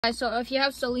Guys, so if you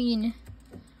have Selene,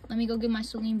 let me go get my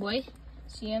Selene boy.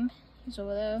 See him? He's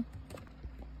over there.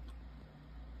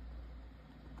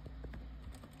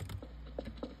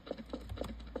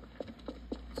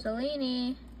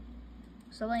 Selene.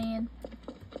 Selene.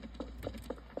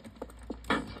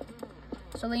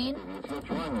 Selene?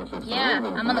 Yeah,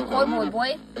 I'm on the cardboard,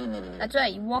 boy. That's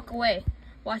right, you walk away.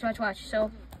 Watch, watch, watch. So,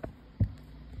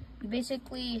 you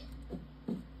basically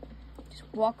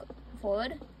just walk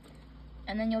forward,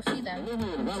 and then you'll see them.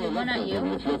 They run at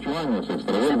you, step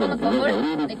on the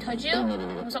cardboard, they touch you,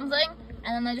 or something,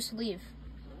 and then they just leave.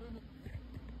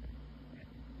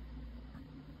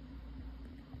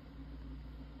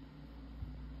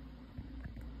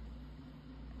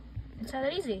 It's not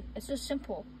that easy. It's just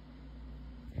simple.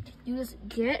 You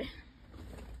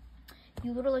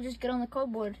literally just get on the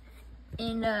cardboard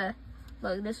and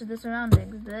look, this is the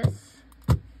surroundings. This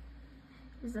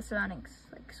is the surroundings.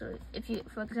 Like, so if you,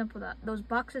 for example, those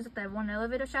boxes at that one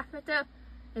elevator shaft right there,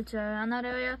 it's around that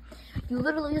area. You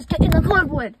literally just get in the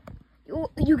cardboard.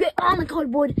 You get on the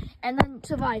cardboard and then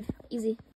survive. Easy.